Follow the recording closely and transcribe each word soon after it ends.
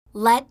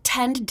Let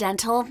Tend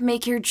Dental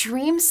make your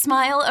dream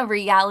smile a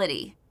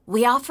reality.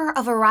 We offer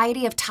a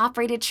variety of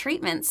top-rated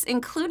treatments,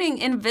 including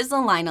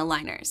Invisalign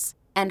aligners.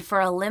 And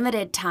for a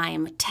limited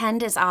time,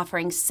 Tend is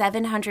offering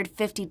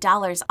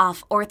 $750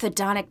 off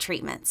orthodontic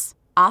treatments.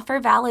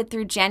 Offer valid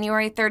through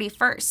January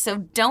 31st, so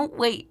don't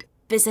wait.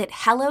 Visit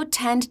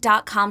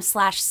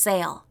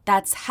hellotend.com/sale.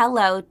 That's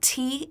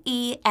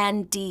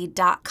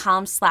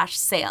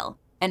hellotend.com/sale.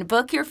 And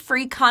book your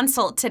free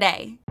consult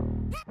today.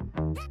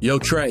 Yo,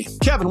 Trey.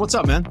 Kevin, what's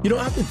up, man? You know,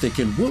 I've been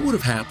thinking, what would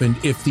have happened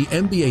if the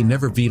NBA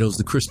never vetoes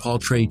the Chris Paul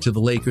trade to the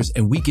Lakers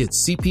and we get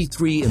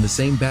CP3 in the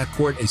same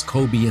backcourt as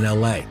Kobe in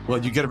LA?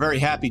 Well, you get a very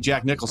happy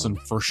Jack Nicholson,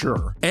 for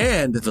sure.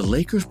 And the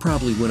Lakers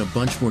probably win a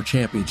bunch more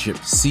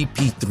championships.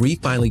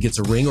 CP3 finally gets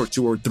a ring or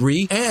two or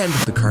three, and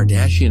the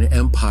Kardashian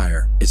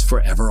empire is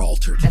forever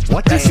altered.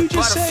 What did you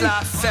just say?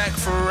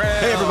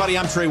 Hey, everybody,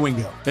 I'm Trey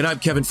Wingo. And I'm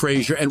Kevin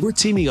Frazier, and we're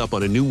teaming up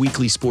on a new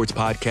weekly sports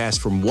podcast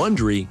from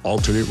Wondery,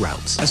 Alternate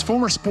Routes. As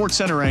former Sports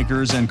Center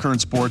anchors and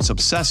current sports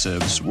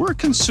obsessives, we're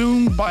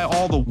consumed by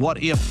all the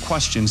what-if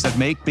questions that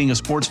make being a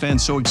sports fan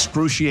so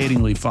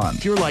excruciatingly fun.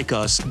 If you're like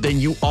us, then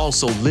you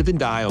also live and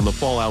die on the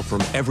fallout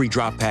from every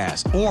drop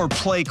pass. Or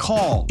play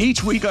call.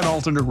 Each week on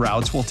Alternate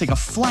Routes, we'll take a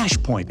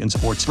flashpoint in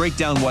sports, break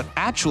down what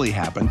actually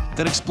happened,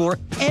 then explore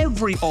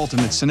every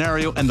alternate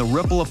scenario and the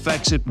ripple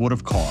effects it would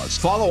have caused.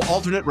 Follow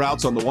Alternate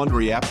Routes on the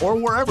Wondery app or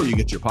wherever you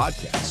get your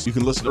podcasts. You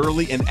can listen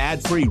early and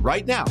ad-free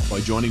right now by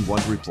joining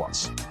Wondery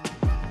Plus.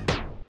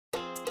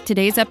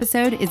 Today's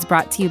episode is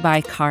brought to you by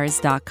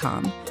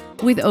Cars.com.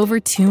 With over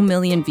 2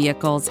 million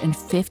vehicles and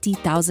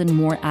 50,000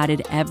 more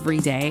added every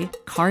day,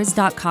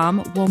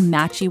 Cars.com will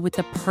match you with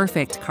the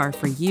perfect car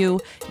for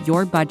you,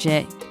 your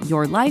budget,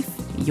 your life,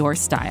 your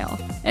style.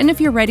 And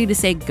if you're ready to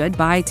say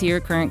goodbye to your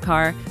current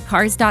car,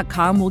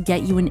 Cars.com will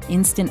get you an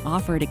instant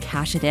offer to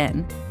cash it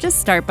in.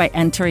 Just start by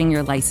entering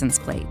your license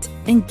plate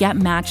and get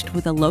matched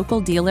with a local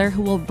dealer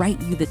who will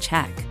write you the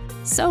check.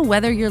 So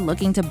whether you're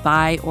looking to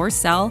buy or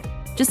sell,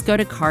 just go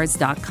to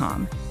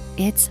Cars.com.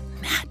 It's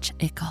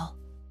magical.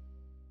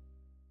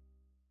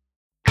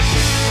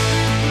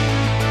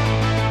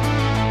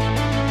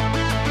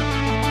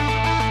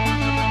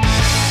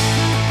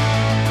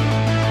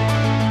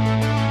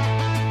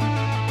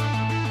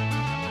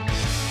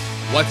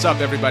 What's up,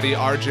 everybody?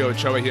 RJ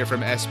Ochoa here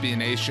from SB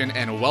Nation,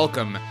 and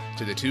welcome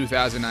to the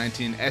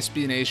 2019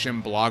 SB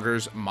Nation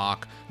Bloggers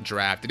Mock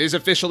Draft. It is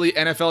officially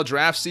NFL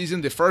draft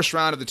season. The first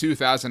round of the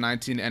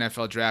 2019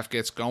 NFL draft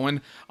gets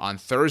going on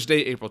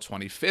Thursday, April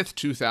 25th,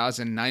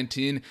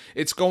 2019.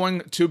 It's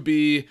going to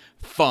be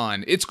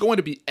fun. It's going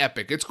to be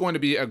epic. It's going to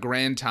be a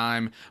grand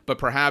time, but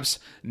perhaps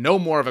no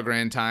more of a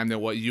grand time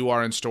than what you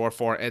are in store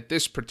for at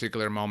this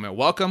particular moment.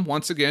 Welcome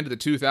once again to the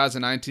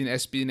 2019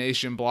 SB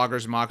Nation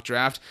Bloggers Mock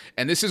Draft,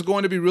 and this is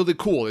going to be really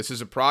cool. This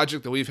is a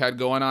project that we've had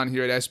going on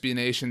here at SB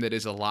Nation that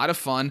is a lot of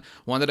fun,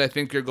 one that I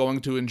think you're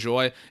going to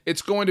enjoy.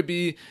 It's going to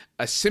be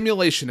a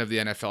simulation of the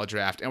NFL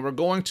draft, and we're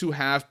going to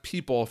have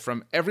people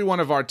from every one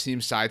of our team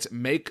sites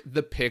make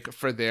the pick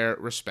for their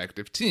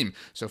respective team.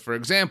 So for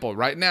example,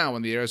 right now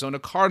when the Arizona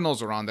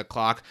Cardinals are on the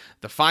clock,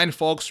 the fine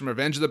folks from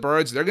Revenge of the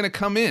Birds, they're going to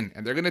come in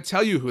and they're going to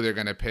tell you who they're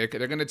going to pick.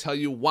 They're going to tell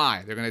you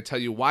why. They're going to tell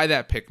you why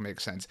that pick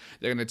makes sense.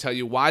 They're going to tell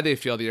you why they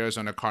feel the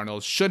Arizona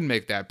Cardinals should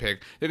make that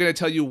pick. They're going to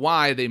tell you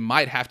why they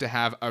might have to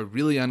have a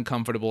really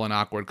uncomfortable and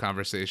awkward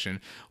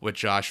conversation with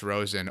Josh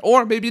Rosen.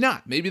 Or maybe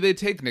not. Maybe they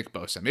take Nick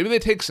Bosa. Maybe they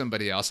take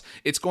somebody else.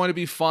 It's going to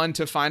be fun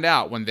to find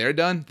out. When they're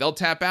done, they'll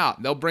tap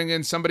out. They'll bring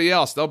in somebody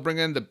else. They'll bring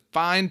in the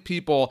fine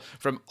people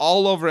from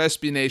all over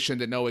SB Nation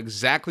that know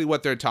exactly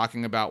what they're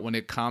talking about when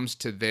it comes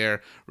to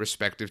their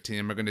respective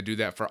team. We're going to do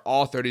that for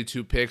all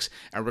 32 picks,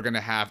 and we're going to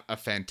have a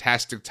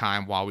fantastic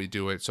time while we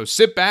do it. So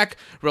sit back,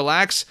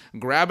 relax,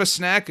 grab a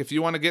snack. If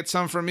you want to get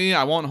some from me,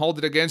 I won't hold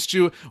it against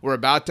you. We're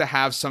about to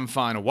have some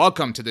fun.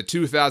 Welcome to the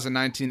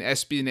 2019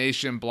 SB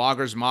Nation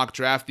Bloggers Mock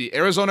Draft. The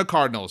Arizona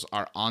Cardinals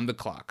are on the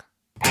clock.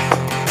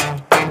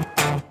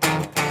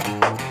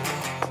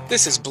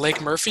 This is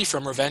Blake Murphy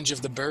from Revenge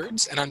of the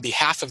Birds, and on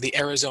behalf of the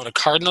Arizona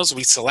Cardinals,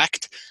 we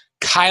select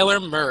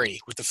Kyler Murray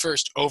with the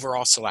first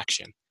overall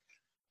selection.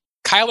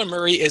 Kyler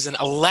Murray is an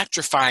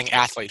electrifying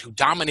athlete who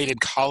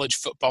dominated college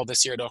football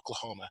this year at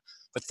Oklahoma,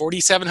 with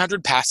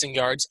 4,700 passing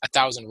yards,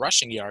 1,000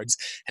 rushing yards,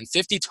 and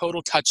 50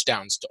 total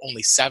touchdowns to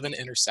only 7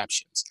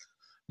 interceptions.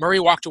 Murray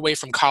walked away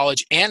from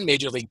college and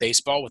Major League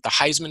Baseball with the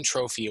Heisman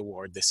Trophy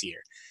Award this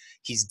year.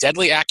 He's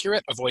deadly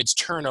accurate, avoids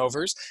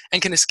turnovers,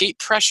 and can escape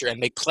pressure and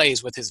make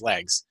plays with his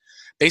legs.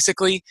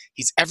 Basically,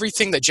 he's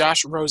everything that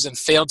Josh Rosen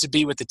failed to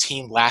be with the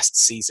team last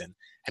season.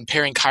 And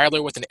pairing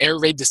Kyler with an air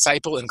raid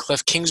disciple in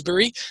Cliff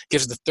Kingsbury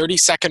gives the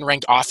 32nd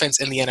ranked offense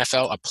in the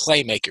NFL a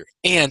playmaker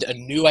and a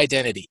new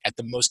identity at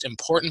the most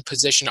important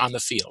position on the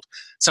field,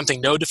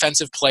 something no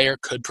defensive player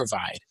could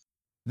provide.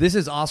 This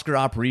is Oscar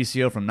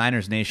Aparicio from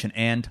Niners Nation,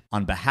 and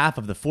on behalf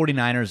of the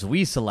 49ers,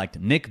 we select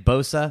Nick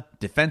Bosa,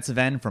 defensive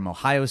end from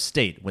Ohio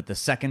State, with the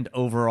second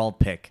overall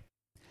pick.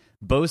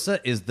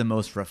 Bosa is the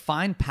most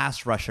refined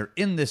pass rusher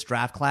in this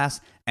draft class,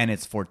 and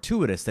it's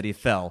fortuitous that he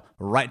fell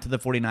right to the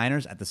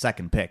 49ers at the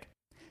second pick.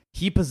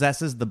 He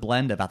possesses the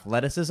blend of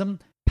athleticism,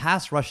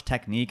 pass rush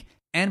technique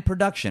and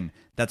production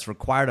that's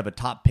required of a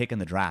top pick in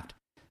the draft.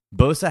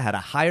 Bosa had a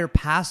higher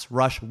pass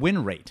rush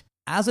win rate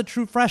as a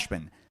true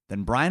freshman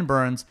than Brian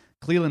Burns,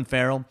 Clelin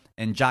Ferrell,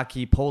 and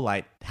Jackie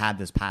Polite had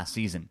this past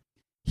season.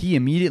 He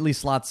immediately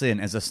slots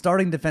in as a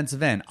starting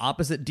defensive end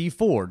opposite Dee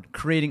Ford,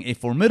 creating a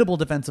formidable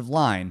defensive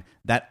line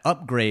that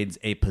upgrades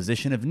a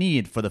position of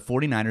need for the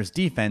 49ers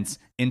defense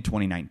in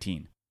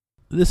 2019.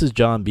 This is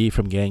John B.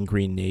 from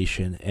Gangrene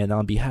Nation, and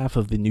on behalf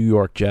of the New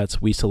York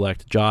Jets, we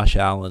select Josh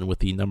Allen with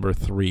the number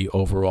 3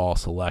 overall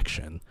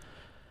selection.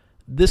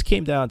 This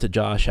came down to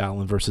Josh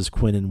Allen versus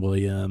Quinnen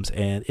Williams,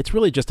 and it's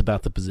really just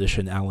about the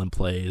position Allen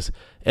plays.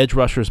 Edge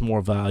rusher is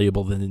more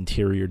valuable than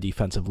interior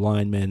defensive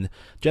lineman.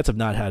 Jets have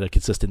not had a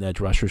consistent edge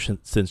rusher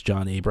since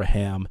John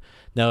Abraham.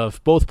 Now,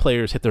 if both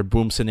players hit their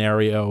boom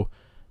scenario,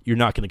 you're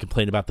not going to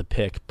complain about the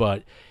pick,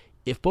 but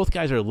if both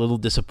guys are a little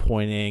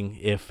disappointing,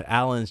 if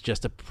Allen's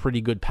just a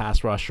pretty good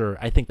pass rusher,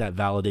 I think that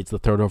validates the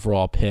 3rd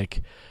overall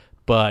pick.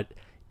 But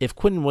if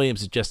Quinnen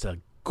Williams is just a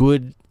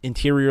good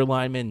interior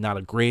lineman, not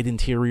a great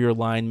interior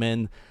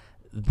lineman,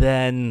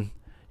 then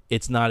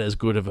it's not as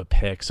good of a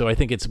pick. So I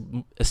think it's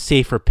a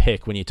safer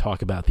pick when you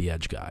talk about the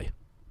edge guy.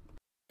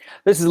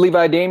 This is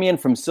Levi Damien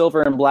from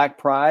Silver and Black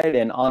Pride,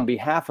 and on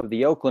behalf of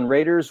the Oakland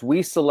Raiders,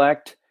 we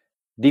select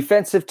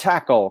defensive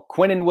tackle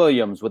Quinnen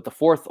Williams with the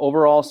 4th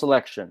overall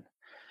selection.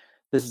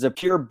 This is a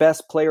pure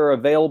best player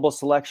available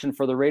selection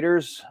for the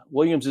Raiders.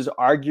 Williams is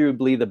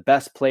arguably the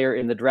best player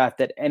in the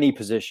draft at any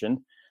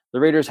position. The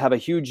Raiders have a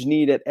huge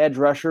need at edge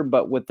rusher,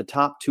 but with the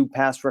top 2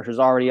 pass rushers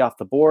already off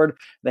the board,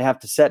 they have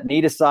to set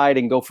need aside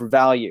and go for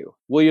value.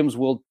 Williams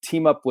will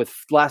team up with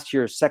last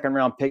year's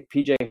 2nd-round pick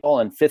P.J.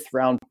 Hall and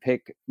 5th-round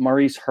pick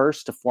Maurice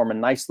Hurst to form a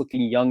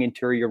nice-looking young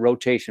interior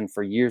rotation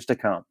for years to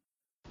come.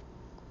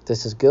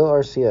 This is Gil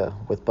Arcia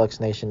with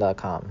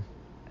BucksNation.com,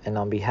 and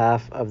on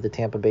behalf of the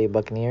Tampa Bay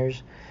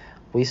Buccaneers,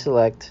 we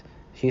select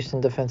Houston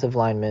defensive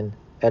lineman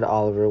Ed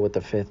Oliver with the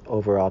 5th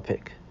overall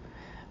pick.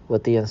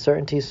 With the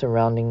uncertainty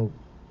surrounding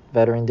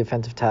veteran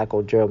defensive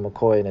tackle Gerald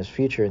McCoy and his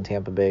future in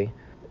Tampa Bay,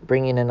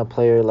 bringing in a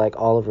player like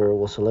Oliver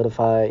will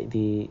solidify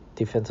the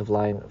defensive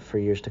line for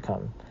years to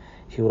come.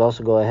 He would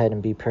also go ahead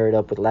and be paired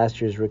up with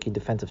last year's rookie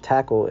defensive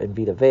tackle in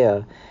Vita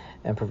Vea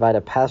and provide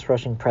a pass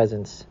rushing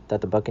presence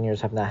that the Buccaneers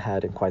have not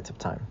had in quite some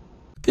time.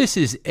 This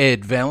is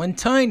Ed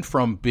Valentine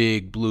from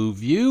Big Blue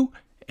View,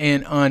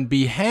 and on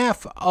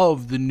behalf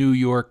of the New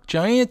York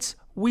Giants,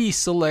 we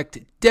select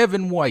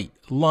Devin White,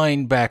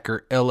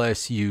 linebacker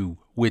LSU,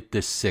 with the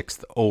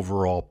 6th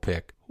overall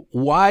pick.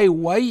 Why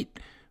White?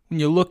 When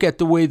you look at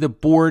the way the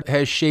board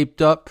has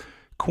shaped up,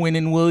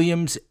 Quinnen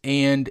Williams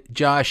and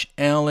Josh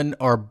Allen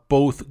are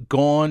both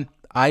gone.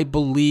 I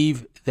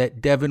believe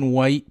that Devin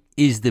White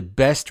is the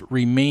best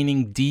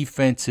remaining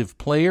defensive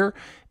player,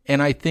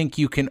 and I think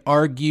you can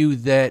argue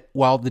that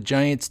while the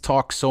Giants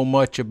talk so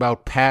much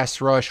about pass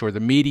rush, or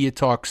the media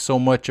talks so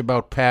much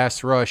about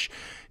pass rush,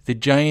 the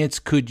Giants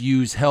could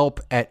use help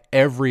at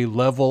every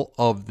level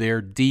of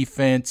their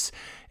defense.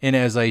 And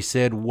as I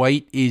said,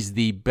 White is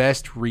the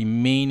best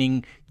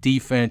remaining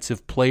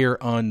defensive player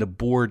on the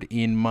board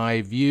in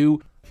my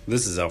view.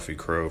 This is Alfie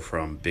Crow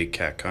from Big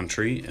Cat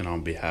Country, and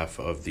on behalf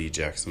of the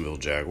Jacksonville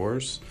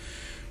Jaguars,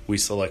 we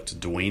select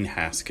Dwayne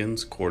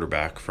Haskins,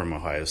 quarterback from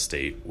Ohio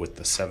State, with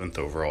the 7th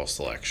overall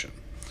selection.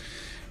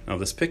 Now,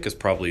 this pick is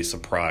probably a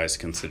surprise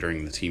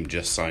considering the team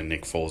just signed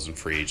Nick Foles in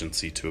free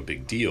agency to a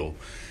big deal.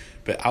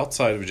 But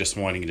outside of just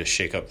wanting to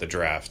shake up the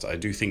draft, I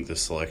do think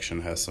this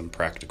selection has some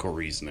practical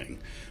reasoning,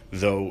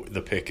 though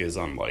the pick is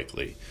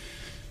unlikely.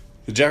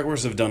 The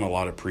Jaguars have done a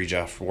lot of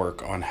pre-draft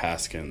work on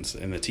Haskins,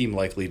 and the team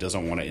likely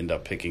doesn't want to end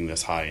up picking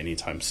this high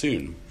anytime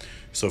soon.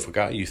 So if a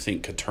guy you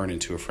think could turn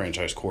into a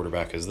franchise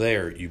quarterback is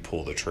there, you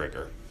pull the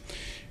trigger.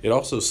 It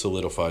also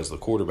solidifies the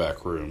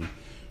quarterback room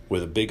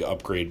with a big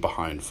upgrade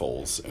behind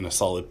Foles and a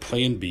solid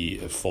plan B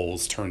if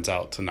Foles turns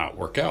out to not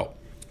work out.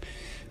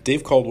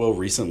 Dave Caldwell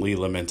recently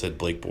lamented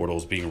Blake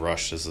Bortles being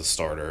rushed as a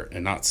starter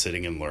and not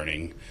sitting and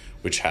learning,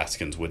 which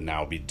Haskins would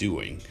now be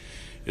doing.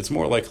 It's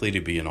more likely to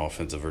be an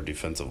offensive or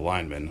defensive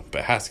lineman,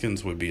 but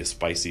Haskins would be a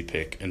spicy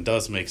pick and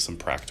does make some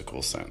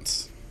practical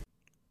sense.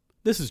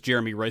 This is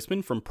Jeremy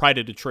Reisman from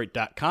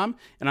PrideOfDetroit.com,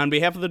 and on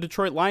behalf of the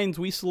Detroit Lions,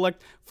 we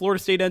select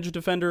Florida State edge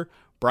defender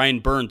Brian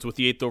Burns with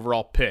the 8th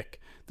overall pick.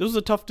 This was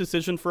a tough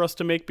decision for us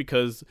to make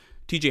because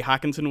TJ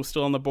Hockenson was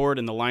still on the board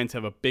and the Lions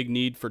have a big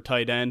need for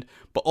tight end.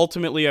 But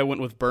ultimately, I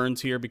went with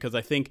Burns here because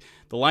I think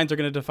the Lions are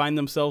going to define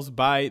themselves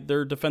by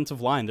their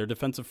defensive line, their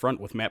defensive front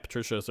with Matt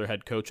Patricia as their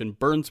head coach. And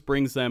Burns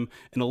brings them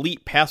an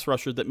elite pass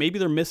rusher that maybe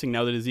they're missing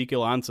now that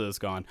Ezekiel Ansah is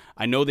gone.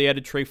 I know they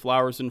added Trey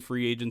Flowers in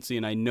free agency,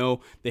 and I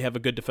know they have a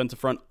good defensive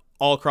front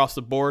all across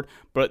the board.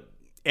 But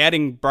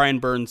adding Brian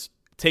Burns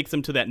takes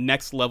them to that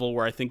next level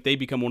where I think they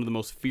become one of the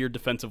most feared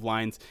defensive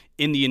lines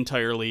in the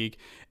entire league,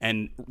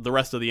 and the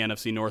rest of the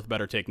NFC North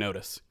better take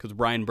notice because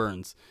Brian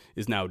Burns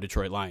is now a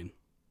Detroit Lion.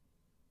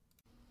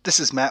 This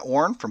is Matt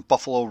Warren from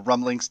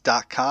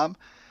BuffaloRumblings.com,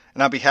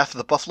 and on behalf of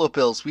the Buffalo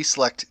Bills, we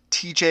select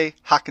TJ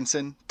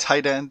Hockenson,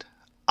 tight end,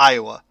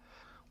 Iowa,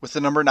 with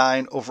the number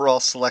 9 overall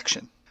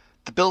selection.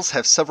 The Bills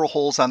have several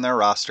holes on their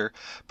roster,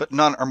 but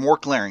none are more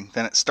glaring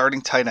than at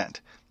starting tight end.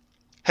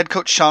 Head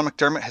coach Sean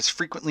McDermott has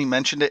frequently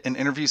mentioned it in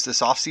interviews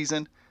this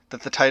offseason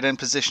that the tight end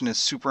position is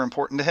super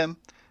important to him.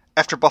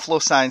 After Buffalo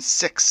signs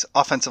 6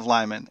 offensive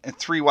linemen and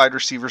 3 wide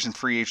receivers in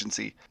free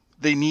agency,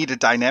 they need a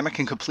dynamic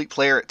and complete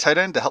player at tight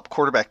end to help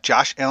quarterback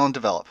Josh Allen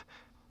develop.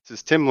 This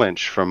is Tim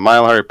Lynch from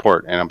Mile High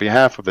Report, and on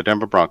behalf of the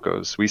Denver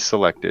Broncos, we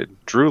selected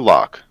Drew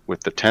Lock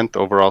with the 10th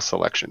overall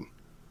selection.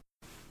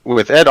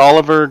 With Ed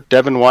Oliver,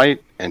 Devin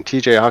White, and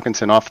TJ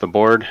Hawkinson off the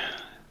board,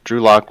 Drew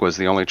Lock was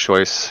the only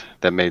choice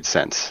that made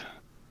sense.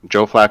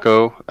 Joe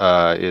Flacco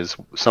is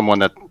someone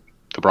that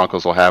the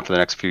Broncos will have for the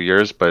next few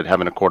years, but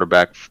having a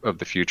quarterback of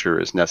the future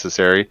is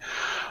necessary.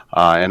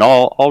 And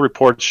all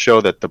reports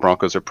show that the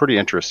Broncos are pretty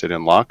interested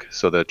in Lock,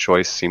 so the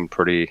choice seemed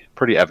pretty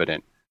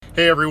evident.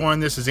 Hey everyone,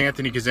 this is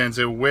Anthony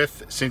Cosenza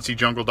with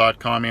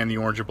CincyJungle.com and the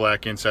Orange and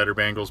Black Insider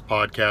Bengals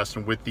podcast.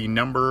 And with the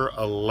number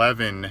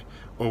 11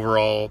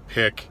 overall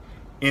pick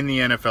in the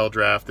NFL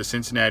draft, the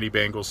Cincinnati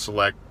Bengals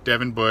select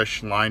Devin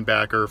Bush,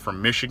 linebacker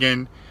from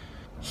Michigan.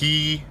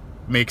 He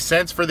makes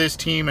sense for this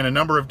team in a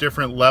number of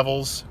different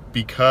levels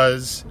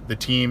because the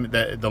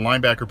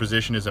linebacker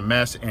position is a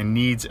mess and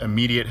needs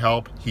immediate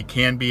help. He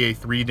can be a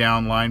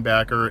 3-down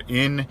linebacker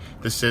in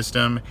the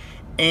system,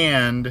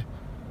 and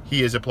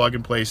he is a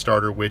plug-and-play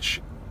starter,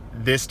 which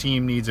this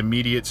team needs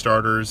immediate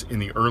starters in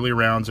the early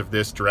rounds of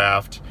this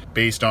draft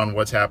based on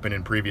what's happened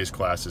in previous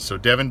classes. So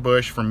Devin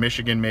Bush from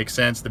Michigan makes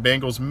sense. The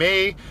Bengals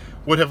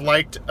would have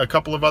liked a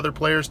couple of other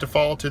players to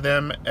fall to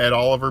them, Ed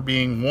Oliver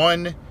being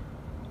one,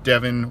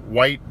 Devin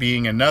White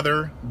being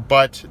another,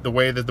 but the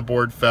way that the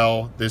board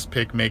fell, this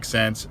pick makes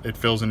sense. It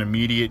fills an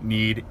immediate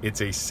need.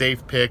 It's a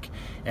safe pick,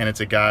 and it's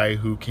a guy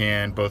who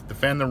can both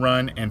defend the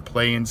run and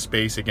play in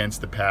space against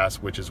the pass,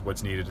 which is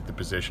what's needed at the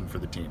position for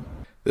the team.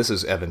 This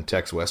is Evan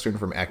Tex Western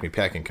from Acme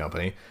Packing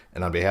Company,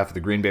 and on behalf of the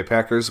Green Bay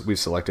Packers, we've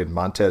selected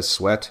Montez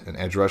Sweat, an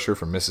edge rusher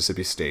from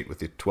Mississippi State, with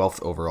the 12th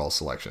overall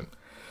selection.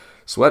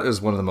 Sweat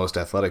is one of the most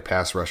athletic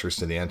pass rushers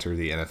to enter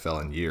the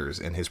NFL in years,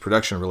 and his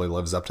production really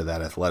lives up to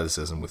that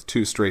athleticism with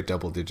 2 straight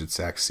double-digit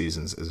sack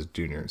seasons as a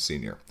junior and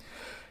senior.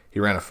 He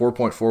ran a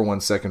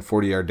 4.41 second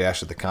 40-yard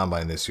dash at the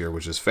Combine this year,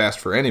 which is fast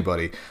for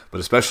anybody, but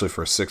especially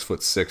for a 6'6",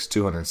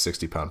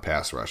 260-pound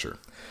pass rusher.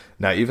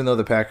 Now, even though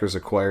the Packers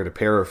acquired a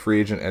pair of free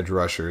agent edge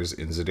rushers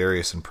in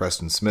Za'Darius and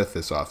Preston Smith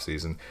this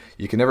offseason,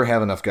 you can never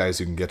have enough guys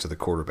who can get to the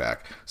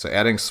quarterback. So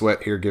adding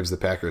Sweat here gives the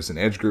Packers an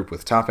edge group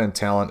with top-end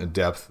talent and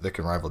depth that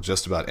can rival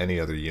just about any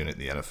other unit in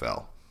the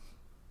NFL.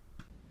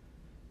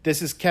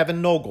 This is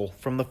Kevin Nogle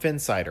from the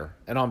Finsider,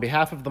 and on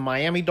behalf of the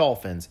Miami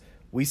Dolphins,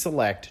 we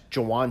select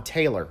Jawan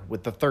Taylor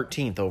with the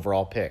 13th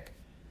overall pick.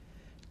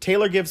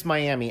 Taylor gives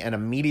Miami an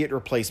immediate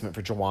replacement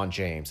for Jawan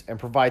James and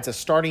provides a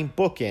starting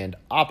bookend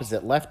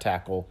opposite left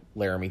tackle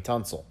Laramie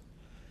Tunsil.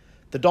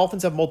 The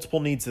Dolphins have multiple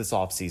needs this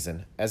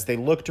offseason as they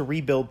look to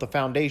rebuild the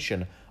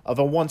foundation of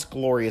a once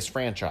glorious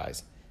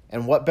franchise.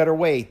 And what better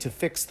way to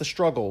fix the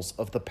struggles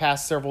of the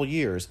past several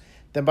years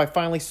than by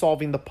finally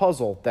solving the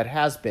puzzle that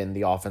has been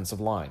the offensive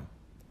line.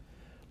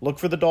 Look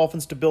for the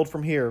Dolphins to build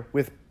from here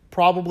with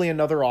probably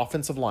another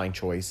offensive line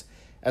choice,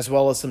 as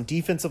well as some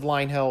defensive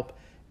line help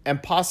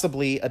and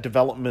possibly a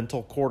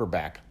developmental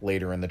quarterback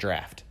later in the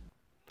draft.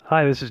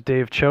 Hi, this is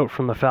Dave Choate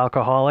from the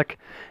Falcoholic,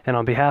 and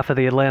on behalf of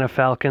the Atlanta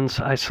Falcons,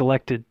 I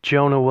selected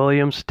Jonah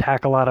Williams,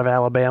 tackle out of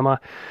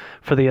Alabama,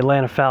 for the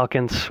Atlanta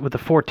Falcons with the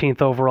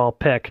 14th overall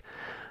pick.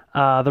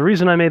 The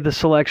reason I made this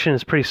selection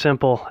is pretty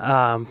simple.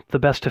 The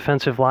best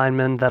defensive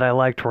linemen that I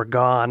liked were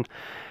gone,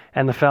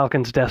 and the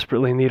Falcons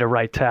desperately need a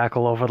right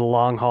tackle over the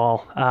long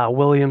haul.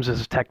 Williams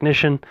is a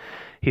technician.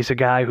 He's a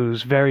guy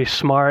who's very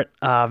smart,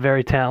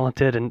 very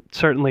talented, and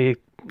certainly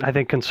I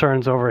think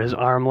concerns over his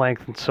arm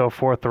length and so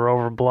forth are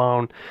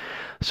overblown.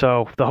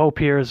 So the hope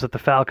here is that the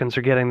Falcons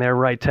are getting their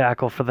right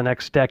tackle for the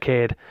next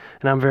decade,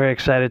 and I'm very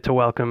excited to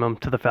welcome him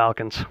to the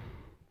Falcons.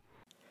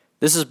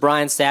 This is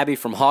Brian Stabby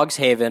from Hogs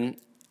Haven,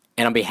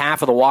 and on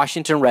behalf of the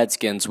Washington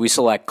Redskins, we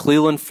select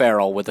Clelin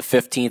Ferrell with the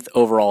 15th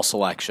overall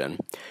selection.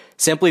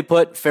 Simply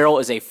put, Ferrell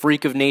is a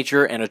freak of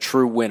nature and a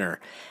true winner.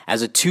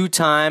 As a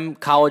 2-time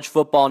college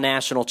football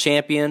national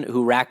champion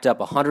who racked up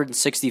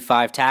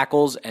 165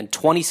 tackles and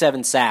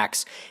 27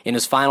 sacks in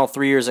his final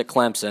 3 years at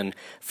Clemson,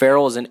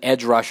 Ferrell is an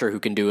edge rusher who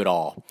can do it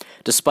all.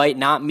 Despite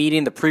not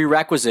meeting the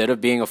prerequisite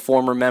of being a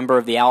former member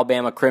of the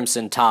Alabama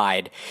Crimson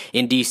Tide,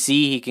 in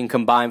D.C. he can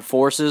combine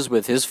forces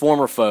with his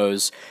former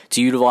foes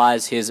to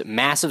utilize his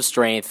massive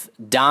strength,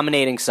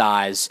 dominating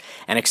size,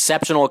 and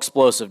exceptional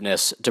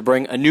explosiveness to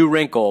bring a new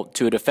wrinkle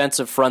to a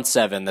defensive front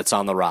seven that's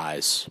on the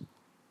rise.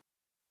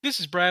 This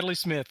is Bradley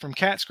Smith from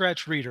Cat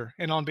Scratch Reader,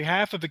 and on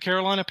behalf of the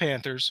Carolina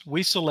Panthers,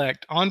 we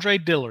select Andre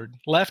Dillard,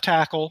 left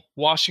tackle,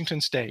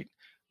 Washington State,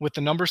 with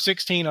the number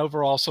 16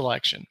 overall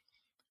selection.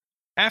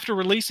 After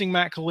releasing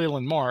Matt Khalil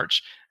in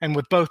March, and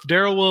with both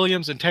Darrell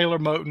Williams and Taylor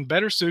Moton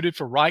better suited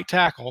for right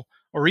tackle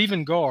or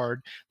even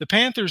guard, the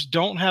Panthers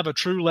don't have a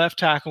true left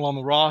tackle on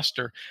the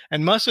roster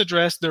and must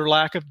address their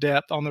lack of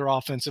depth on their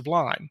offensive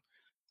line.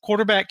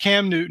 Quarterback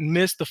Cam Newton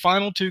missed the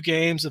final 2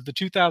 games of the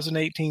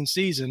 2018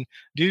 season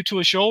due to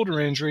a shoulder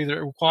injury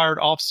that required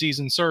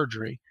off-season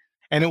surgery,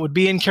 and it would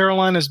be in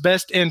Carolina's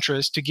best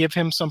interest to give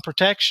him some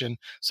protection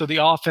so the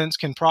offense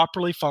can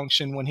properly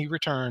function when he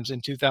returns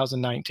in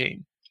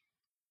 2019.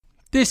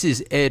 This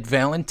is Ed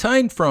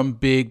Valentine from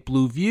Big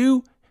Blue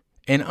View,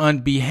 and on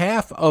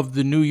behalf of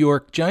the New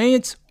York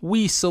Giants,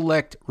 we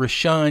select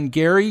Rashawn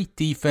Gary,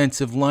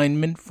 defensive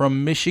lineman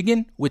from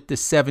Michigan, with the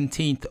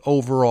 17th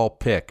overall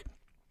pick.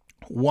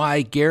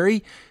 Why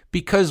Gary?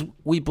 Because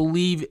we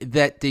believe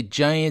that the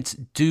Giants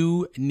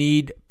do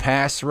need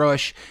pass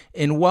rush,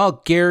 and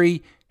while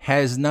Gary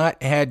has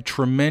not had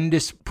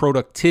tremendous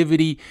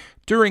productivity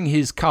during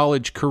his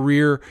college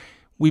career,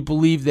 we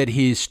believe that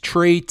his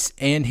traits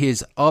and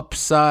his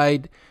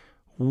upside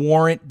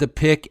warrant the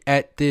pick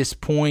at this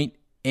point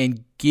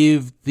and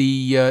give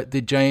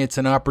the Giants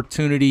an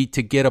opportunity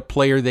to get a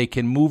player they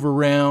can move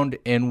around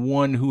and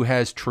one who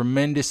has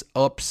tremendous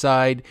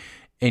upside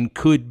and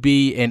could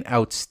be an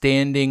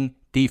outstanding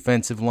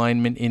defensive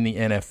lineman in the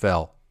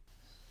NFL.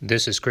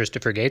 This is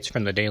Christopher Gates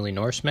from the Daily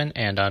Norseman,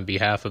 and on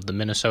behalf of the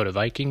Minnesota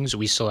Vikings,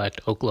 we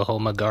select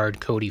Oklahoma guard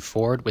Cody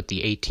Ford with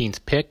the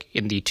 18th pick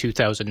in the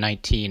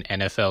 2019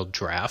 NFL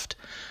Draft.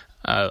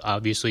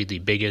 Obviously, the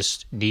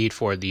biggest need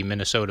for the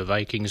Minnesota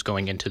Vikings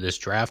going into this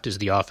draft is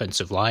the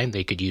offensive line.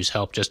 They could use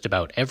help just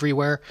about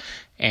everywhere,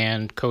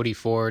 and Cody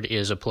Ford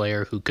is a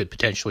player who could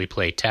potentially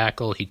play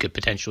tackle. He could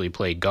potentially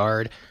play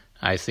guard.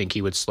 I think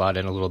he would slot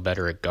in a little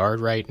better at guard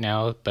right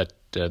now, but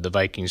the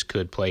Vikings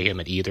could play him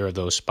at either of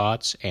those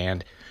spots,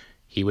 and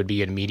he would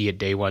be an immediate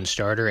day one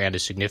starter and a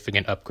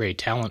significant upgrade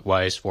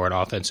talent-wise for an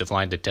offensive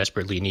line that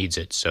desperately needs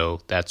it.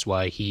 So that's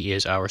why he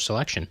is our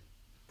selection.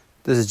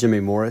 This is Jimmy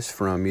Morris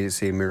from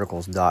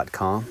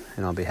MusicCityMiracles.com,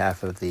 and on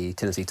behalf of the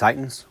Tennessee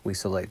Titans, we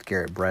select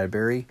Garrett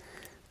Bradbury,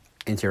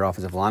 interior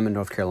offensive lineman,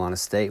 North Carolina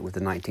State, with the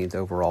 19th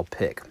overall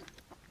pick.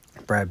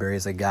 Bradbury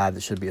is a guy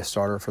that should be a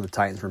starter for the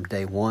Titans from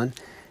day one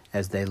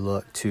as they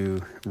look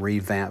to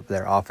revamp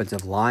their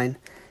offensive line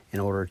in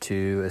order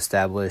to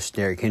establish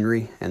Derrick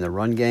Henry and the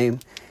run game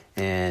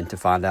and to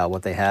find out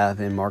what they have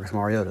in Marcus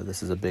Mariota.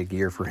 This is a big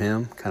year for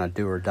him, kind of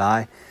do or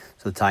die.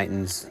 So the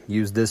Titans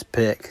use this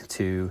pick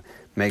to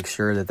make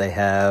sure that they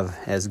have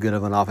as good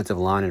of an offensive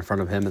line in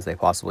front of him as they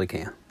possibly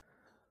can.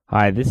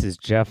 Hi, this is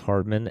Jeff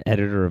Hardman,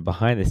 editor of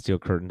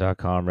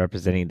BehindTheSteelCurtain.com,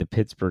 representing the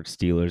Pittsburgh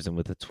Steelers. And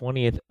with the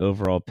 20th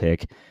overall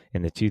pick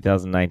in the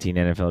 2019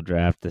 NFL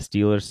Draft, the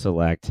Steelers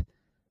select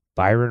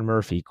Byron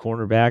Murphy,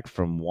 cornerback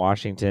from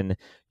Washington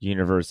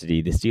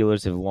University. The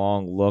Steelers have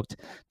long looked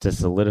to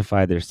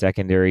solidify their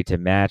secondary to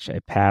match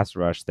a pass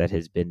rush that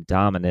has been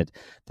dominant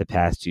the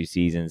past 2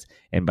 seasons.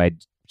 And by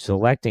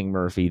selecting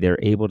Murphy, they're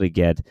able to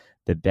get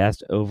the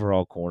best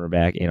overall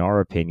cornerback, in our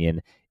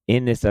opinion,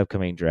 in this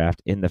upcoming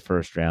draft in the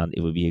first round.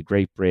 It would be a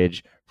great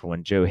bridge for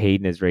when Joe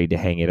Hayden is ready to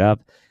hang it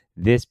up.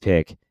 This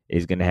pick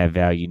is going to have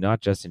value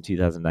not just in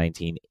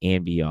 2019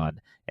 and beyond.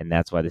 And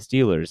that's why the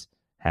Steelers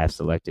have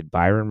selected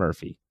Byron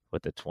Murphy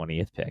with the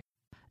 20th pick.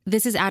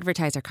 This is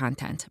advertiser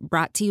content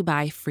brought to you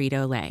by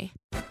Frito-Lay.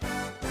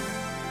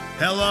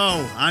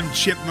 Hello, I'm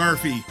Chip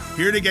Murphy,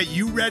 here to get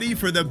you ready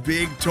for the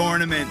big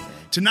tournament.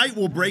 Tonight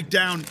we'll break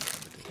down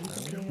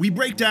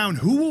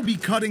who will be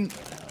cutting.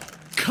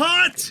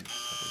 Cut!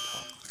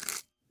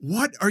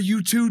 What are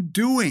you two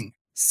doing?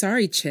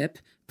 Sorry, Chip.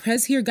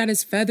 Prez here got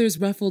his feathers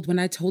ruffled when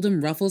I told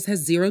him Ruffles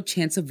has 0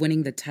 chance of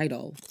winning the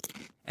title.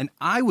 And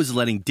I was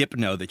letting Dip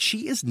know that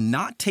she is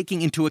not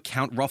taking into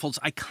account Ruffles'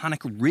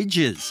 iconic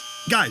ridges.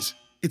 Guys,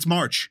 it's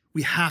March.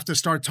 We have to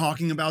start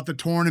talking about the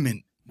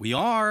tournament. We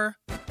are.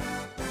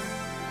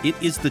 It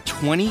is the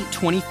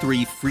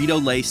 2023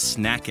 Frito-Lay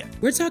Snack It.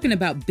 We're talking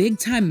about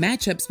big-time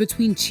matchups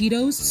between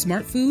Cheetos,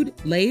 Smart Food,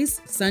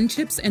 Lay's, Sun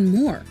Chips, and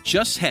more.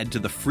 Just head to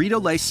the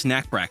Frito-Lay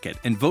Snack Bracket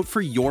and vote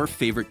for your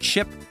favorite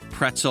chip,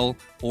 pretzel,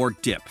 or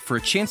dip for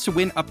a chance to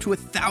win up to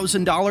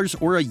 $1,000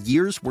 or a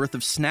year's worth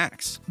of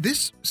snacks.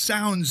 This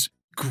sounds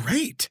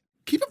great.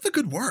 Keep up the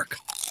good work.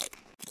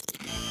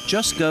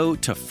 Just go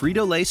to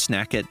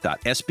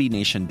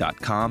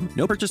fritolaysnackit.sbnation.com.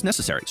 No purchase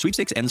necessary.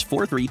 Sweepstakes ends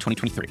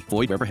 4/3/2023.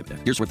 Void where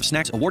prohibited. Year's worth of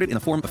snacks awarded in the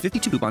form of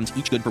 52 coupons,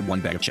 each good for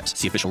 1 bag of chips.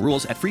 See official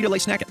rules at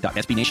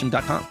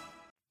fritolaysnackit.sbnation.com.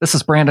 This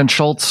is Brandon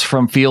Schultz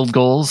from Field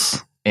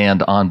Goals.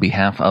 And on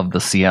behalf of the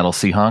Seattle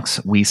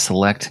Seahawks, we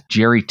select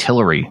Jerry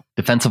Tillery,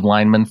 defensive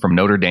lineman from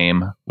Notre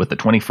Dame, with the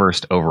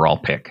 21st overall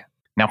pick.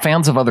 Now,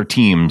 fans of other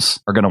teams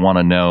are going to want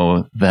to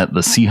know that the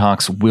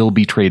Seahawks will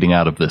be trading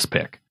out of this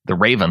pick. The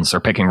Ravens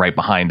are picking right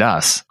behind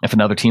us. If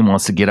another team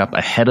wants to get up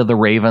ahead of the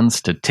Ravens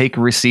to take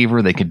a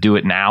receiver, they could do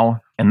it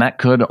now. And that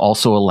could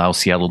also allow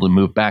Seattle to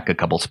move back a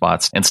couple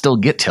spots and still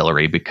get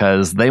Tillery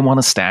because they want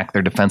to stack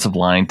their defensive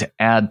line to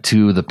add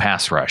to the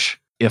pass rush.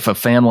 If a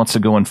fan wants to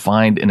go and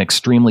find an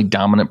extremely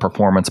dominant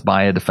performance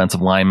by a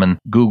defensive lineman,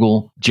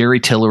 Google Jerry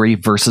Tillery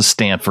versus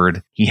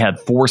Stanford. He had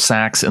 4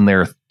 sacks in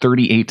their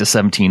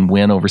 38-17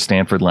 win over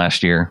Stanford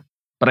last year.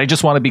 But I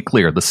just want to be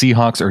clear, the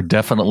Seahawks are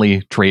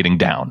definitely trading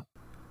down.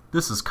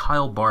 This is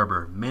Kyle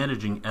Barber,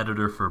 managing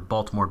editor for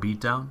Baltimore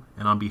Beatdown,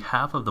 and on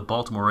behalf of the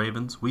Baltimore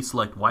Ravens, we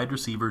select wide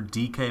receiver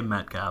DK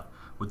Metcalf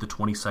with the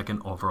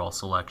 22nd overall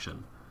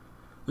selection.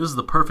 This is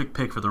the perfect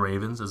pick for the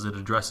Ravens as it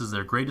addresses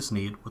their greatest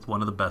need with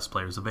one of the best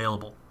players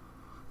available.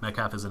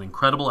 Metcalf is an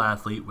incredible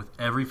athlete with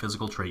every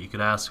physical trait you could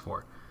ask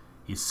for.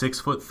 He's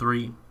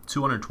 6'3",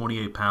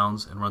 228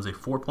 pounds, and runs a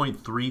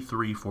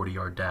 4.33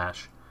 40-yard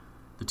dash.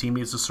 The team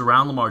needs to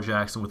surround Lamar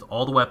Jackson with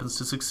all the weapons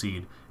to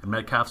succeed, and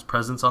Metcalf's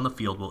presence on the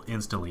field will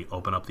instantly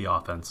open up the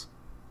offense.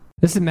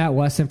 This is Matt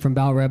Weston from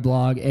Battle Red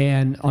Blog,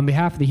 and on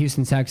behalf of the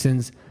Houston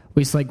Texans,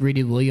 we select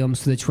Greedy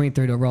Williams for the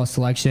 23rd overall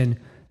selection.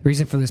 The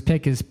reason for this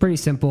pick is pretty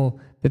simple.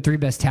 The three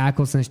best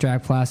tackles in this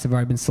draft class have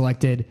already been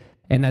selected,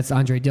 and that's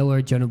Andre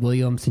Dillard, Jonah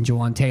Williams, and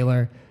Jawan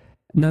Taylor.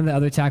 None of the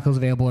other tackles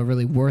available are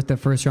really worth the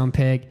first-round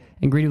pick,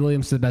 and Greedy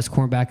Williams is the best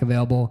cornerback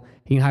available.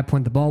 He can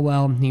high-point the ball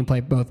well. He can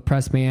play both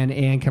press man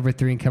and cover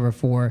 3 and cover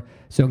 4.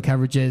 So in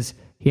coverages,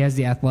 he has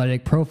the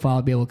athletic profile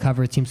to be able to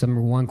cover a team's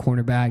number 1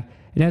 cornerback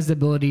and has the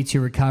ability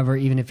to recover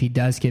even if he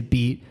does get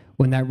beat,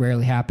 when that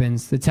rarely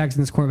happens. The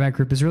Texans' cornerback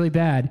group is really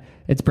bad.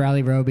 It's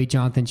Bradley Roby,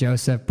 Jonathan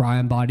Joseph,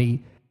 Brian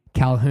Body,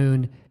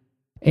 Calhoun,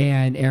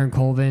 and Aaron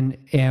Colvin,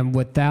 and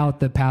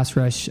without the pass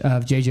rush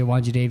of J.J.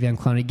 Watt and Jadeveon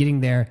Clowney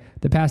getting there,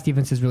 the pass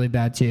defense is really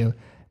bad too.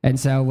 And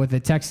so with the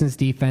Texans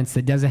defense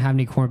that doesn't have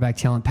any cornerback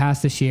talent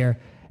past this year,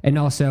 and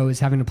also is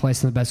having to play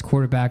some of the best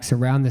quarterbacks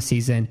around the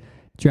season,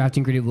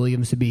 drafting Greedy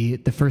Williams to be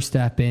the first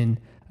step in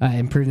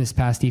improving this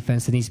pass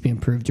defense that needs to be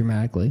improved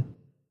dramatically.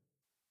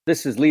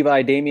 This is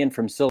Levi Damien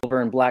from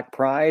Silver and Black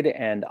Pride,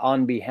 and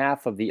on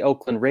behalf of the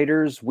Oakland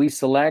Raiders, we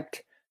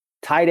select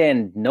tight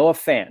end Noah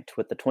Fant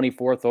with the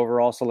 24th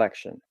overall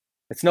selection.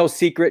 It's no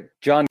secret,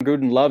 John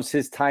Gruden loves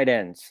his tight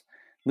ends.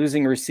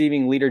 Losing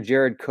receiving leader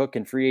Jared Cook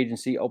in free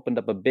agency opened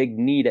up a big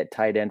need at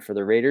tight end for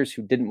the Raiders,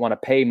 who didn't want to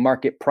pay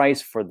market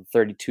price for the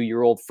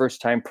 32-year-old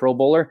first-time Pro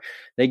Bowler.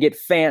 They get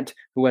Fant,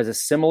 who has a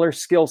similar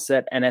skill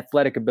set and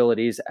athletic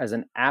abilities, as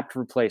an apt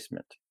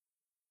replacement.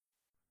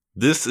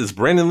 This is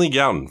Brandon Lee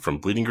Gowton from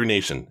Bleeding Green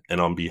Nation, and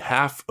on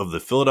behalf of the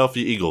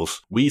Philadelphia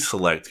Eagles, we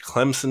select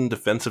Clemson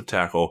defensive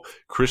tackle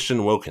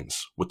Christian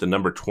Wilkins with the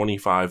number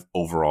 25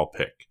 overall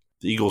pick.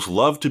 The Eagles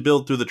love to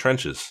build through the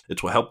trenches.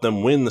 It will help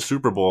them win the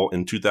Super Bowl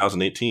in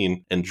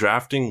 2018, and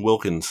drafting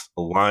Wilkins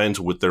aligns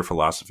with their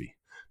philosophy.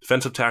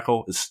 Defensive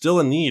tackle is still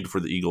a need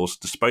for the Eagles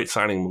despite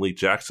signing Malik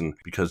Jackson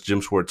because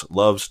Jim Schwartz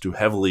loves to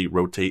heavily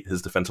rotate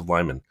his defensive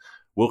linemen.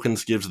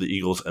 Wilkins gives the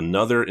Eagles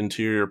another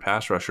interior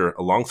pass rusher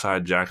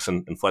alongside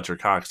Jackson and Fletcher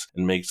Cox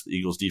and makes the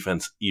Eagles'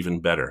 defense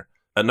even better.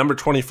 At number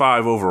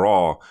 25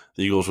 overall,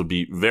 the Eagles would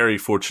be very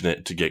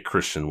fortunate to get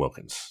Christian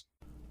Wilkins.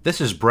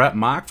 This is Brett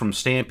Mock from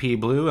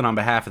Stampede Blue, and on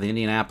behalf of the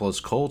Indianapolis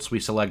Colts, we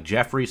select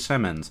Jeffrey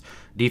Simmons,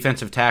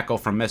 defensive tackle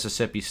from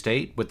Mississippi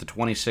State, with the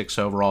 26th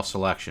overall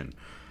selection.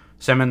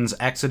 Simmons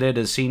exited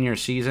his senior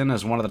season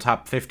as one of the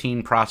top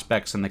 15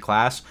 prospects in the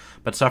class,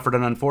 but suffered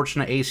an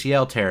unfortunate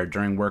ACL tear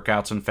during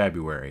workouts in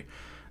February.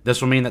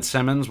 This will mean that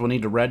Simmons will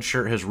need to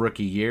redshirt his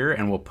rookie year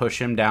and will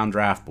push him down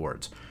draft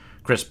boards.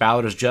 Chris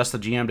Ballard is just the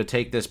GM to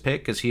take this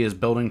pick as he is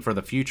building for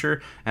the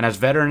future and has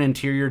veteran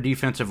interior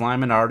defensive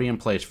linemen already in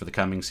place for the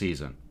coming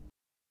season.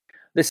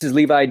 This is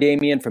Levi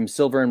Damien from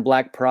Silver and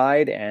Black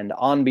Pride, and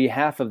on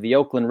behalf of the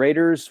Oakland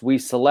Raiders, we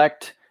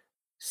select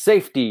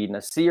safety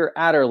Nasir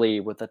Adderley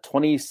with the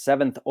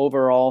 27th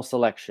overall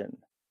selection.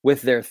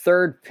 With their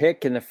third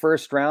pick in the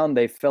first round,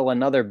 they fill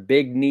another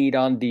big need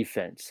on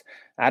defense.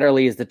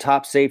 Adderley is the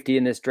top safety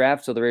in this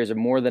draft, so the Raiders are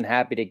more than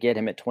happy to get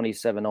him at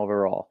 27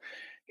 overall.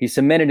 He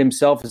cemented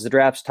himself as the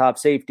draft's top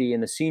safety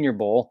in the Senior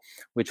Bowl,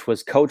 which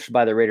was coached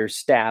by the Raiders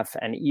staff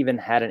and even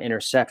had an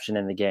interception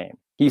in the game.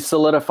 He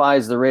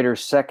solidifies the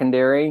Raiders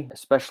secondary,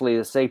 especially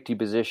the safety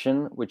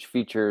position, which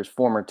features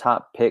former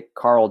top pick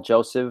Carl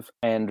Joseph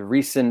and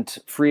recent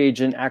free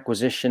agent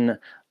acquisition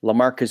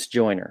LaMarcus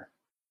Joyner.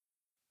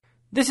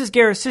 This is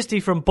Garrett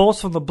Sisti from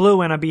Bolts from the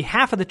Blue, and on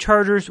behalf of the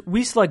Chargers,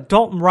 we select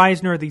Dalton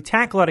Reisner, the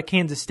tackle out of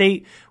Kansas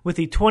State, with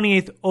the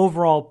 28th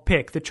overall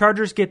pick. The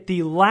Chargers get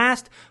the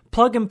last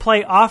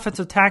plug-and-play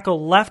offensive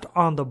tackle left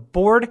on the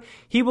board.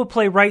 He will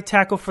play right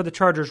tackle for the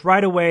Chargers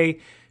right away,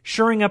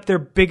 shoring up their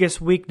biggest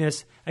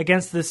weakness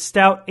against the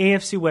stout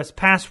AFC West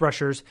pass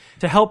rushers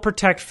to help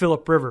protect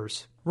Phillip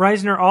Rivers.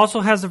 Reisner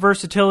also has the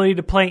versatility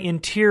to play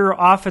interior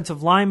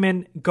offensive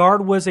lineman.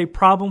 Guard was a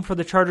problem for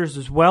the Chargers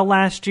as well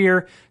last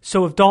year,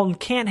 so if Dalton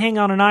can't hang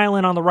on an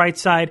island on the right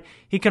side,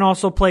 he can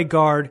also play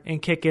guard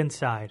and kick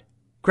inside.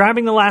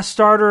 Grabbing the last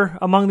starter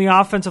among the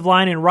offensive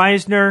line in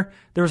Reisner,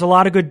 there was a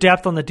lot of good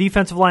depth on the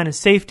defensive line and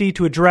safety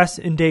to address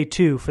in day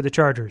 2 for the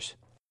Chargers.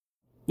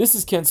 This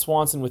is Kent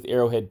Swanson with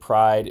Arrowhead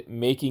Pride,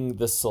 making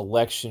the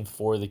selection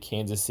for the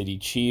Kansas City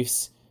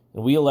Chiefs.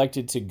 And we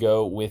elected to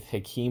go with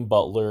Hakeem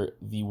Butler,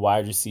 the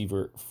wide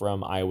receiver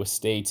from Iowa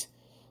State.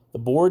 The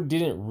board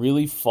didn't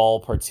really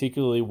fall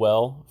particularly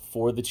well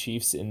for the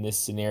Chiefs in this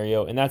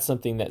scenario, and that's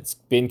something that's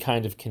been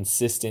kind of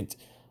consistent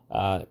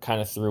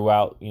kind of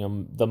throughout,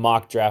 the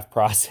mock draft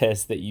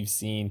process that you've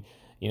seen,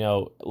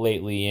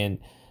 lately. And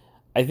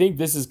I think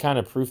this is kind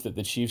of proof that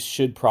the Chiefs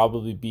should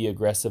probably be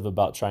aggressive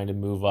about trying to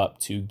move up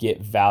to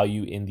get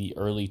value in the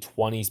early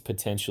 20s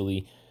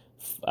potentially,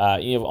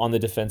 on the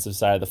defensive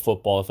side of the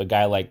football if a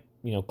guy like,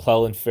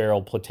 Clelin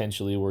Ferrell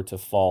potentially were to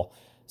fall.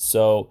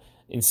 So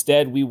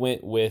instead we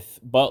went with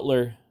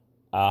Butler,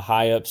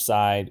 high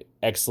upside,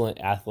 excellent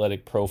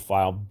athletic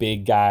profile,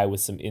 big guy with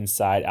some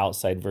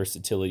inside-outside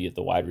versatility at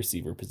the wide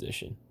receiver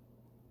position.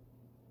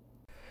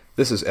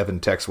 This is Evan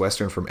Tex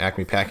Western from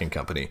Acme Packing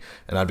Company,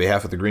 and on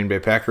behalf of the Green Bay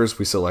Packers,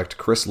 we select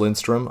Chris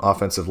Lindstrom,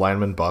 offensive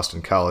lineman,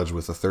 Boston College,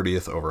 with the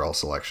 30th overall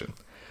selection.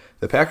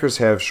 The Packers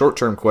have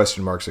short-term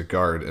question marks at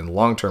guard and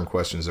long-term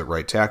questions at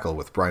right tackle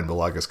with Brian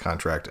Balaga's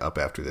contract up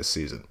after this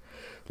season.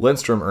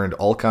 Lindstrom earned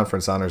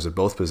all-conference honors at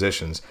both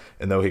positions,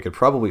 and though he could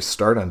probably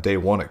start on day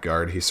one at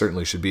guard, he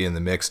certainly should be in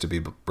the mix to be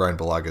Brian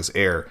Balaga's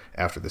heir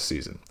after the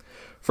season.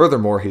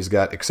 Furthermore, he's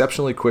got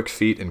exceptionally quick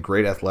feet and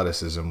great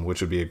athleticism, which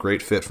would be a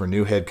great fit for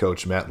new head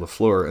coach Matt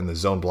LaFleur in the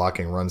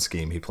zone-blocking run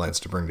scheme he plans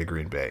to bring to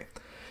Green Bay.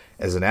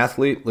 As an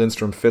athlete,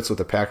 Lindstrom fits what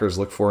the Packers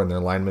look for in their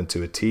linemen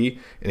to a T,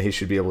 and he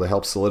should be able to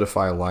help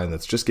solidify a line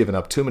that's just given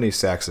up too many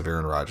sacks of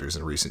Aaron Rodgers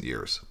in recent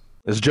years.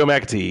 This is Joe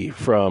McAtee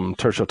from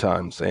Tertial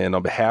Times, and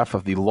on behalf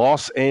of the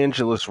Los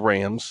Angeles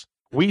Rams,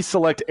 we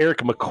select Eric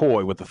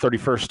McCoy with the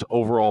 31st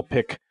overall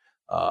pick.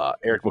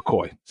 Eric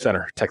McCoy,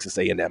 center, Texas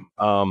A&M.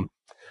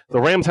 The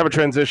Rams have a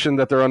transition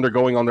that they're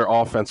undergoing on their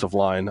offensive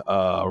line.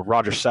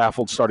 Roger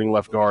Saffold, starting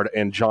left guard,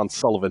 and John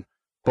Sullivan,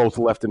 both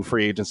left in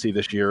free agency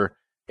this year.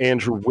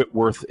 Andrew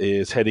Whitworth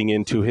is heading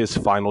into his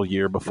final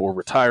year before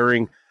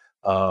retiring.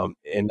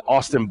 And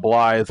Austin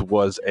Blythe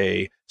was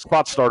a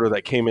spot starter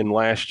that came in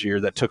last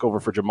year that took over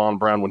for Jamon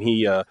Brown when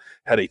he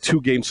had a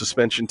 2-game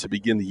suspension to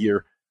begin the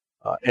year,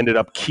 ended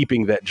up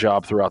keeping that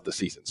job throughout the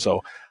season.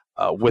 So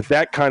with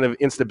that kind of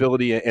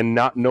instability and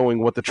not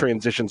knowing what the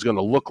transition is going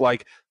to look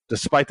like,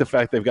 despite the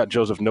fact they've got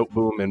Joseph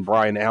Noteboom and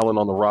Brian Allen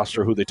on the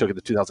roster, who they took at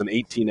the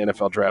 2018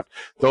 NFL draft,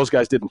 those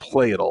guys didn't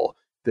play at all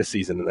this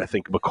season. And I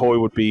think McCoy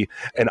would be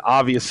an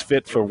obvious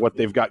fit for what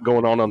they've got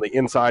going on the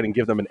inside and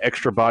give them an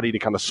extra body to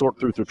kind of sort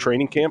through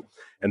training camp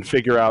and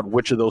figure out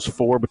which of those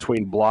four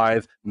between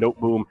Blythe,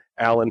 Noteboom,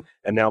 Allen,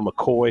 and now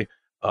McCoy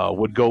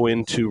would go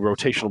into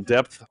rotational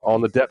depth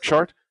on the depth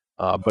chart.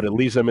 But it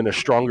leaves them in a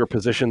stronger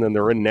position than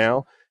they're in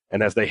now.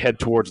 And as they head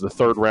towards the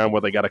third round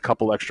where they got a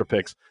couple extra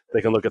picks,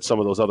 they can look at some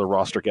of those other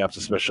roster gaps,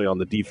 especially on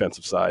the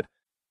defensive side.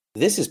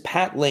 This is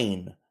Pat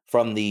Lane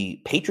from the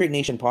Patriot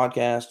Nation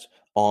podcast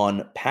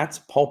on Pat's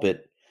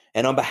Pulpit.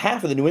 And on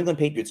behalf of the New England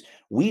Patriots,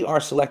 we are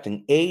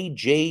selecting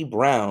A.J.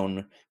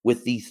 Brown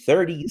with the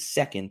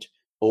 32nd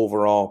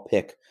overall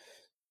pick.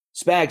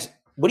 Spags,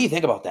 what do you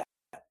think about that?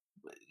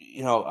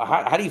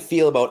 How do you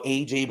feel about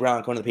A.J.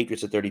 Brown going to the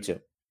Patriots at 32?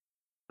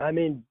 I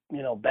mean,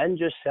 Ben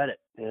just said it.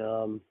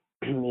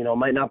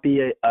 Might not be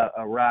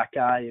a rack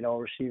guy,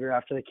 receiver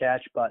after the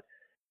catch, but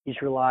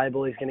he's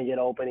reliable. He's going to get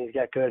open. He's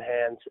got good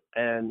hands.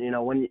 And,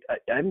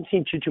 I haven't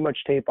seen too much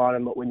tape on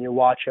him, but when you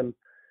watch him,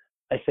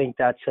 I think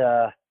that's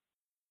a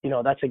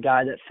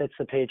guy that fits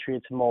the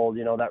Patriots mold,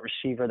 that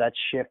receiver that's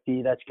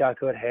shifty, that's got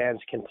good hands,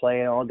 can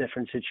play in all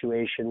different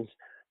situations.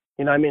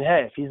 Hey,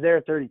 if he's there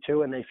at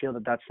 32 and they feel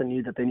that that's the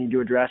need that they need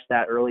to address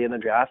that early in the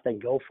draft, then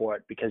go for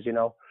it because,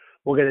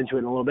 we'll get into it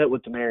in a little bit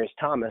with Demaryius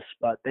Thomas,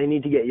 but they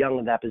need to get young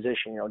in that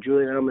position.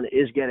 Julian Edelman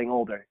is getting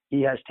older.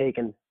 He has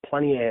taken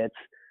plenty of hits.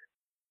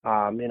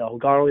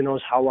 God only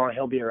knows how long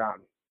he'll be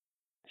around.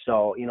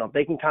 So, if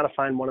they can kind of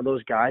find one of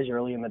those guys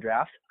early in the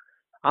draft,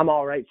 I'm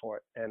all right for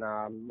it. And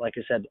like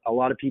I said, a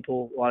lot of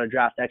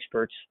draft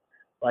experts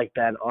like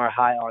Ben are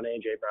high on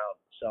A.J. Brown.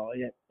 So,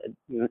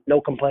 yeah,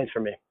 no complaints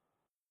from me.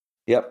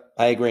 Yep,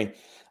 I agree.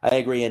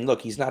 And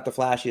look, he's not the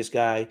flashiest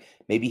guy.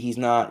 Maybe he's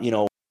not,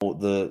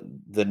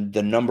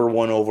 the number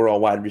one overall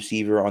wide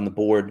receiver on the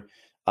board.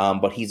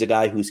 But he's a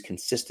guy who's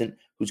consistent,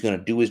 who's going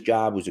to do his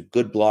job, who's a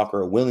good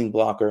blocker, a willing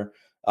blocker.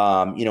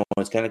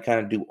 It's going to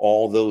kind of do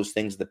all those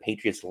things the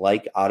Patriots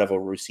like out of a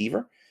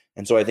receiver.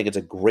 And so I think it's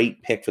a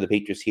great pick for the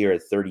Patriots here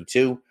at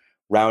 32,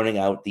 rounding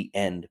out the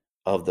end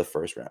of the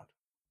first round.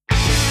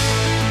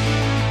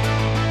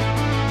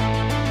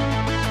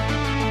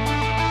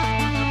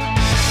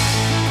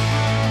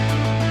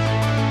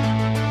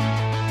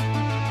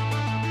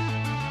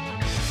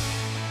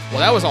 Well,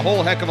 that was a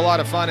whole heck of a lot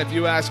of fun if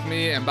you ask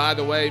me. And by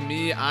the way,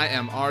 I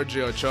am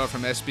RJ Ochoa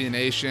from SB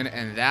Nation,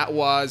 and that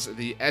was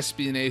the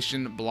SB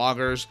Nation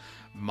Bloggers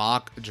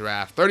mock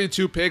draft.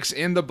 32 picks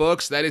in the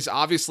books. That is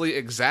obviously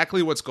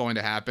exactly what's going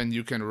to happen.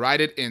 You can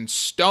write it in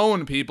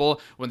stone, people,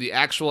 when the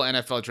actual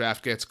NFL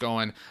draft gets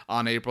going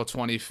on April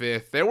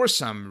 25th. There were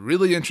some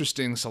really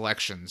interesting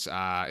selections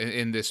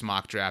in this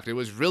mock draft. It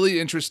was really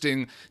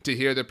interesting to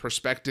hear the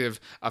perspective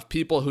of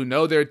people who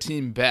know their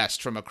team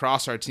best from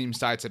across our team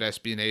sites at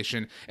SB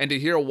Nation, and to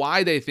hear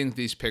why they think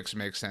these picks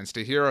make sense,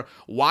 to hear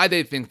why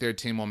they think their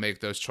team will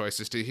make those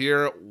choices, to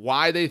hear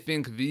why they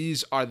think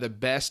these are the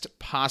best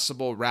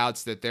possible routes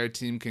spots that their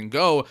team can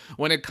go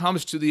when it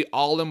comes to the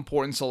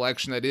all-important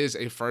selection that is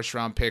a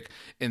first-round pick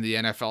in the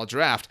NFL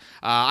draft.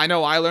 I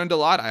know I learned a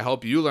lot. I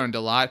hope you learned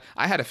a lot.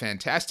 I had a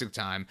fantastic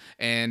time,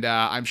 and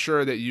I'm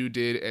sure that you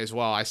did as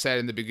well. I said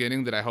in the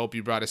beginning that I hope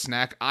you brought a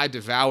snack. I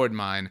devoured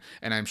mine,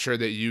 and I'm sure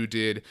that you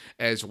did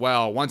as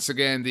well. Once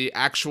again, the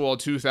actual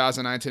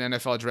 2019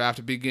 NFL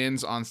draft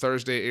begins on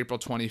Thursday, April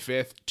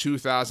 25th,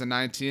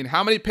 2019.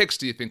 How many picks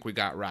do you think we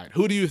got right?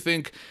 Who do you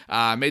think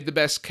made the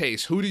best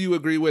case? Who do you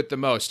agree with the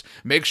most?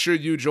 Make sure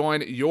you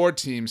join your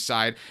team's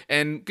side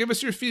and give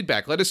us your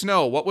feedback. Let us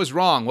know what was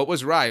wrong, what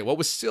was right, what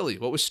was silly,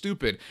 what was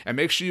stupid, and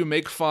make sure you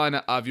make fun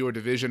of your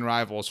division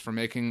rivals for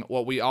making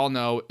what we all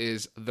know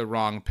is the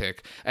wrong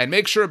pick. And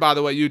make sure, by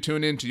the way, you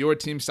tune in to your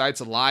team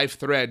site's live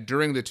thread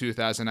during the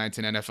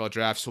 2019 NFL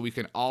draft so we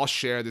can all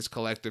share this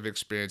collective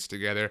experience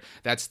together.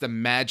 That's the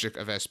magic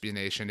of SB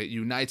Nation. It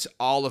unites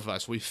all of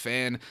us. We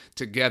fan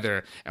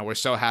together, and we're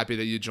so happy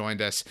that you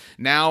joined us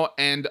now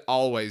and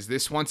always.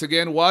 This, once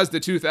again, was the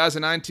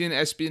 2019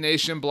 SB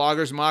Nation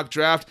Bloggers Mock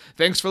Draft.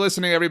 Thanks for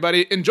listening,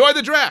 everybody. Enjoy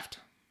the draft!